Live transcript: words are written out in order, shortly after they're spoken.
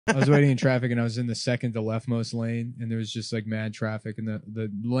I was waiting in traffic and I was in the second to leftmost lane and there was just like mad traffic and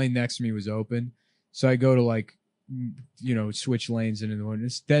the lane next to me was open. So I go to like, you know, switch lanes into the one.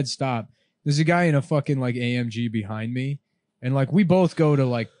 It's dead stop. There's a guy in a fucking like AMG behind me. And like we both go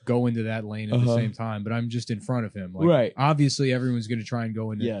into that lane at the same time, but I'm just in front of him. Like, right. Obviously everyone's going to try and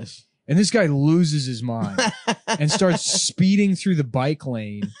go in. Yes. And this guy loses his mind and starts speeding through the bike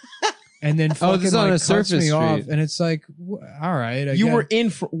lane. And then fucking this on like a cuts surface me off, street. and it's like, all right. You were in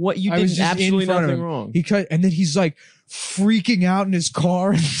for what you did absolutely nothing wrong. He cut, and then he's like freaking out in his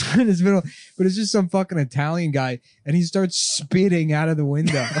car in his middle, but it's just some fucking Italian guy, and he starts spitting out of the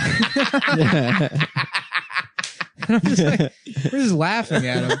window. And I'm just like, we're just laughing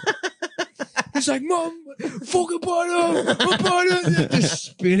at him. He's like, Mom, fucking butter, just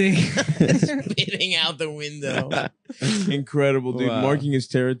spitting. Spitting out the window. Incredible, dude. Wow. Marking his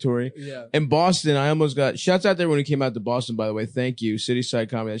territory. Yeah. In Boston, I almost got shouts out there when he came out to Boston, by the way. Thank you. Cityside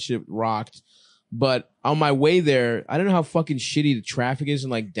Comedy. That shit rocked. But on my way there, I don't know how fucking shitty the traffic is in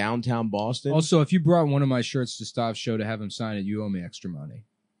like downtown Boston. Also, if you brought one of my shirts to Stav's show to have him sign it, you owe me extra money.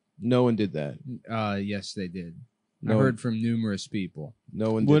 No one did that. Yes, they did. I heard from numerous people.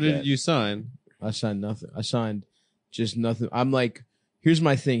 No one did What that. did you sign? I signed nothing. I signed just nothing. I'm like, here's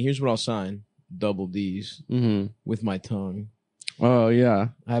my thing. Here's what I'll sign. Double D's with my tongue. Oh, yeah.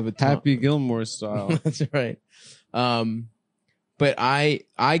 I have a tongue. Happy Gilmore style. That's right. But I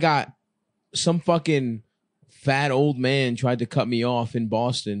got some fucking fat old man tried to cut me off in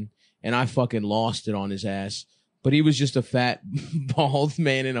Boston, and I fucking lost it on his ass. But he was just a fat, bald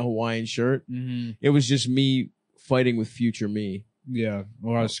man in a Hawaiian shirt. Mm-hmm. It was just me fighting with future me. Yeah, a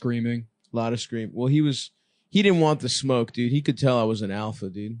lot of screaming. A lot of scream. Well, he didn't want the smoke, dude. He could tell I was an alpha,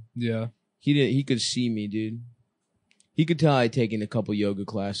 dude. Yeah. He could see me, dude. He could tell I'd taken a couple yoga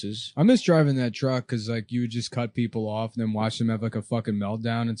classes. I miss driving that truck because like you would just cut people off and then watch them have like a fucking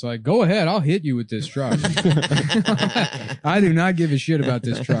meltdown. It's like, go ahead, I'll hit you with this truck. I do not give a shit about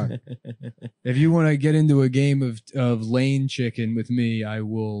this truck. If you want to get into a game of lane chicken with me, I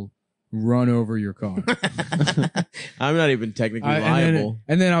will run over your car. I'm not even technically liable.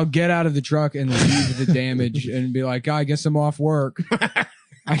 And then I'll get out of the truck and leave the damage and be like, I guess I'm off work.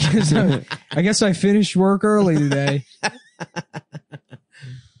 I guess I finished work early today.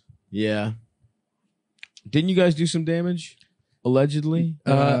 Yeah. Didn't you guys do some damage? Allegedly?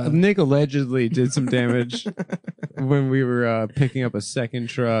 Nick allegedly did some damage when we were picking up a second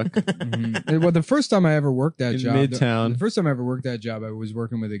truck. Mm-hmm. Well, the first time I ever worked that job, Midtown. The first time I ever worked that job, I was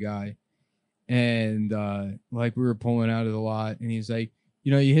working with a guy, and like we were pulling out of the lot, and he's like,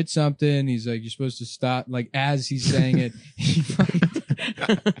 you know, you hit something. He's like, you're supposed to stop. Like as he's saying it, he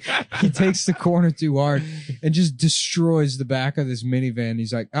takes the corner too hard and just destroys the back of this minivan.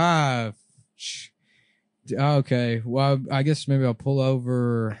 He's like, okay, well, I guess maybe I'll pull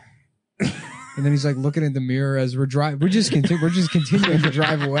over. And then he's like looking in the mirror as we're driving. We're just continuing to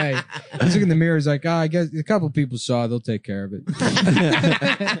drive away. He's looking in the mirror. He's like, I guess a couple people saw it. They'll take care of it.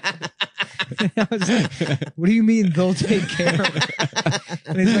 I was like, what do you mean they'll take care of it?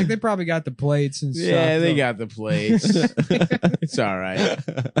 And he's like, they probably got the plates and stuff. Yeah, they got the plates. It's all right.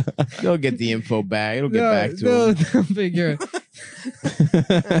 They'll get the info back. It'll get back to them. They'll figure it.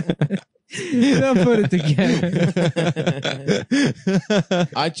 They'll put it together.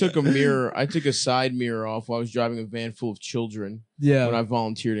 I took a side mirror off while I was driving a van full of children. Yeah. When I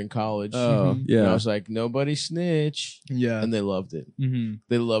volunteered in college. Oh, yeah. And I was like, nobody snitch. Yeah. And they loved it. Mm-hmm.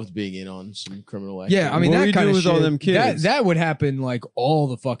 They loved being in on some criminal activity. Yeah, I mean, What that we kind do of with shit, all them kids? That would happen like all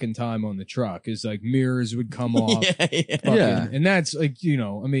the fucking time on the truck. Is like mirrors would come off. Yeah. And that's like, you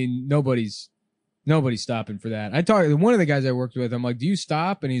know, I mean, nobody's stopping for that. I talked to one of the guys I worked with. I'm like, do you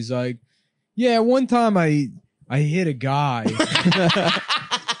stop? And he's like, yeah, one time I hit a guy.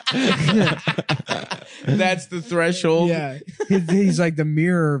 That's the threshold. Yeah. He's like, the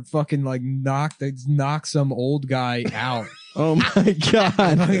mirror fucking like knocked some old guy out. Oh my God.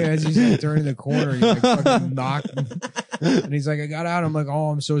 As he's like turning the corner, he's like fucking knocked him. And he's like, I got out. I'm like, oh,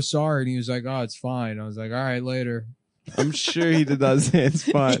 I'm so sorry. And he was like, oh, it's fine. I was like, all right, later. I'm sure he did not say it's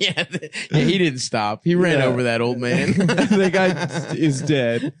fine. Yeah, he didn't stop. He ran over that old man. The guy is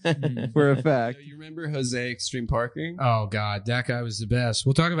dead for a fact. You remember Jose Extreme Parking? Oh God, that guy was the best.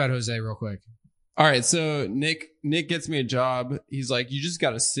 We'll talk about Jose real quick. All right, so Nick gets me a job. He's like, you just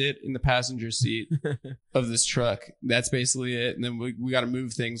got to sit in the passenger seat of this truck. That's basically it. And then we got to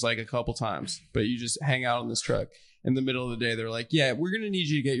move things like a couple times, but you just hang out on this truck. In the middle of the day, they're like, yeah, we're going to need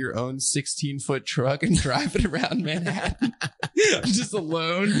you to get your own 16-foot truck and drive it around Manhattan. Just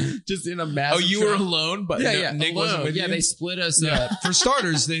alone, just in a massive you truck. were alone? But Nick wasn't with you? they split us up. For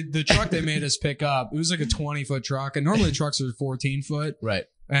starters, the truck they made us pick up, it was like a 20-foot truck, and normally the trucks are 14-foot. Right.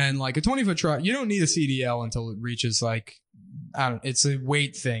 And like a 20-foot truck, you don't need a CDL until it reaches like, it's a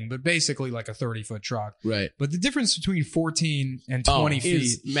weight thing, but basically like a 30-foot truck. Right. But the difference between 14 and 20 feet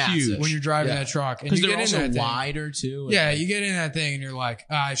is massive. when you're driving Yeah. that truck. And Because you they're get in also that thing. wider too. and Yeah, like- you get in that thing and you're like,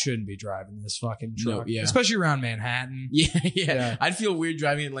 I shouldn't be driving this fucking No, truck. yeah. Especially around Manhattan. Yeah, yeah, Yeah. I'd feel weird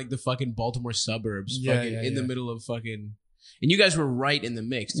driving in like the fucking Baltimore suburbs, Yeah, fucking yeah, in the yeah. middle of fucking. And you guys were right in the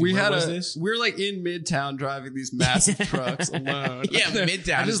mix. Dude. We Where had was a. this? We're like in Midtown driving these massive trucks alone. Yeah,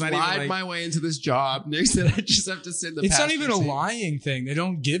 Midtown. I It's just not even lied like- my way into this job. Nick said I just have to sit in the. It's not even a passenger seat. lying thing. They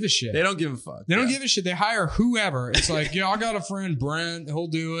don't give a shit. They don't give a fuck. They don't Yeah. give a shit. They hire whoever. It's like, I got a friend, Brent. He'll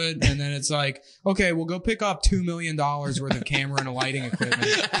do it. And then it's like, okay, we'll go pick up $2 million worth of camera and lighting equipment.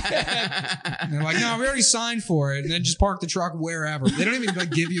 And they're like, no, we already signed for it. And then just park the truck wherever. They don't even like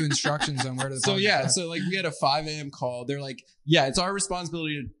give you instructions on where to. So park the yeah, truck. so like we had a 5 a.m. call. They're like, yeah, it's our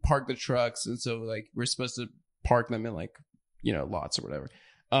responsibility to park the trucks, and so like we're supposed to park them in like lots or whatever.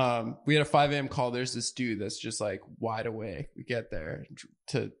 We had a 5 a.m. call. There's this dude that's just like wide awake. We get there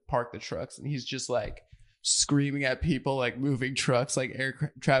to park the trucks, and he's just like screaming at people, like moving trucks, like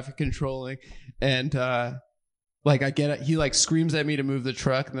air traffic controlling, and like I get it, he like screams at me to move the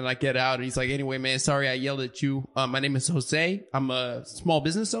truck, and then I get out, and he's like, "Anyway, man, sorry I yelled at you. My name is Jose. I'm a small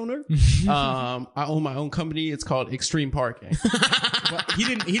business owner. I own my own company. It's called Extreme Parking." Well, he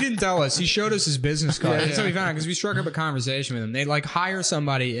didn't tell us. He showed us his business card. Yeah, That's how yeah. we found out because we struck up a conversation with him. They like hire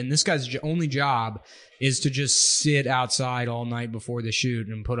somebody, and this guy's only job is to just sit outside all night before the shoot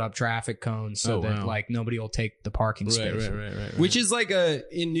and put up traffic cones so Oh, that wow. like nobody will take the parking space. right. Which is like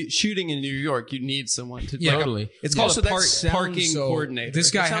shooting in New York, you need someone to Yeah, Totally. It's Yeah, called so a that parking sounds so- coordinator. this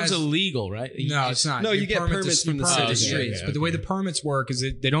guy It sounds has- illegal, right? No, it's not. No, you get permit permits from the permit city. streets. Yeah, But the way okay. the permits work is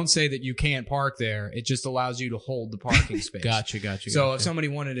they don't say that you can't park there. It just allows you to hold the parking space. Gotcha. So if somebody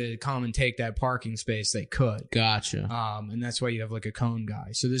wanted to come and take that parking space, they could. Gotcha. And that's why you have like a cone guy.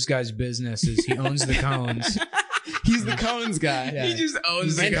 So this guy's business is he owns the cones. He's the cones guy. Yeah. He just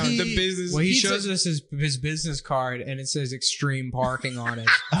owns He's the business. Well, he He's shows us his business card and it says extreme parking on it.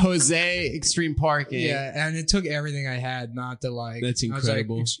 Jose Extreme Parking. Yeah, and it took everything I had not to like. That's I was like,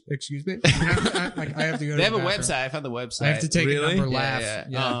 incredible. Excuse me. Like, I have to go. They to have a the bathroom. website. I found the website. I have to take a number Yeah, laugh.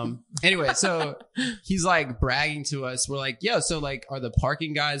 yeah. Anyway, so he's like bragging to us. We're like, yo, so like, are the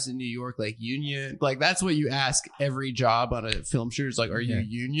parking guys in New York like union? Like, that's what you ask every job on a film shoot. Is like, are you Yeah.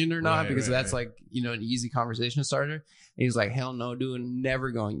 union or not? Right, Because right, that's like, an easy conversation starter. And he's like, hell no, dude,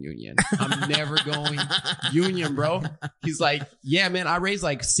 never going union. I'm never going union, bro. He's like, yeah, man, I raised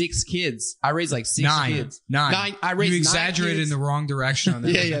like 6 kids. I raised like 6 kids. Nine. I raised You 9 exaggerated kids. in the wrong direction on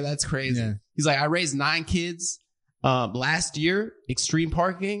that. Yeah, that's crazy. Yeah. He's like, I raised 9 kids. Last year, Extreme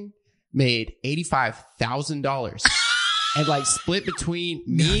Parking made $85,000 and like split between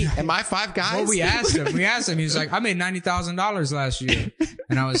me and my 5 guys. Well, we asked him. He was like, I made $90,000 last year.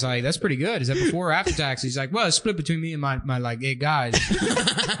 And I was like, that's pretty good. Is that before or after tax? He's like, well, it's split between me and my like 8 guys.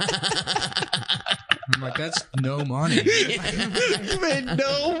 I'm like, that's no money. You made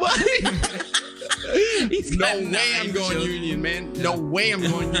no money. He's No got way 9 I'm going children. union, man. No way I'm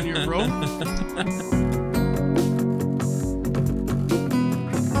going union, bro.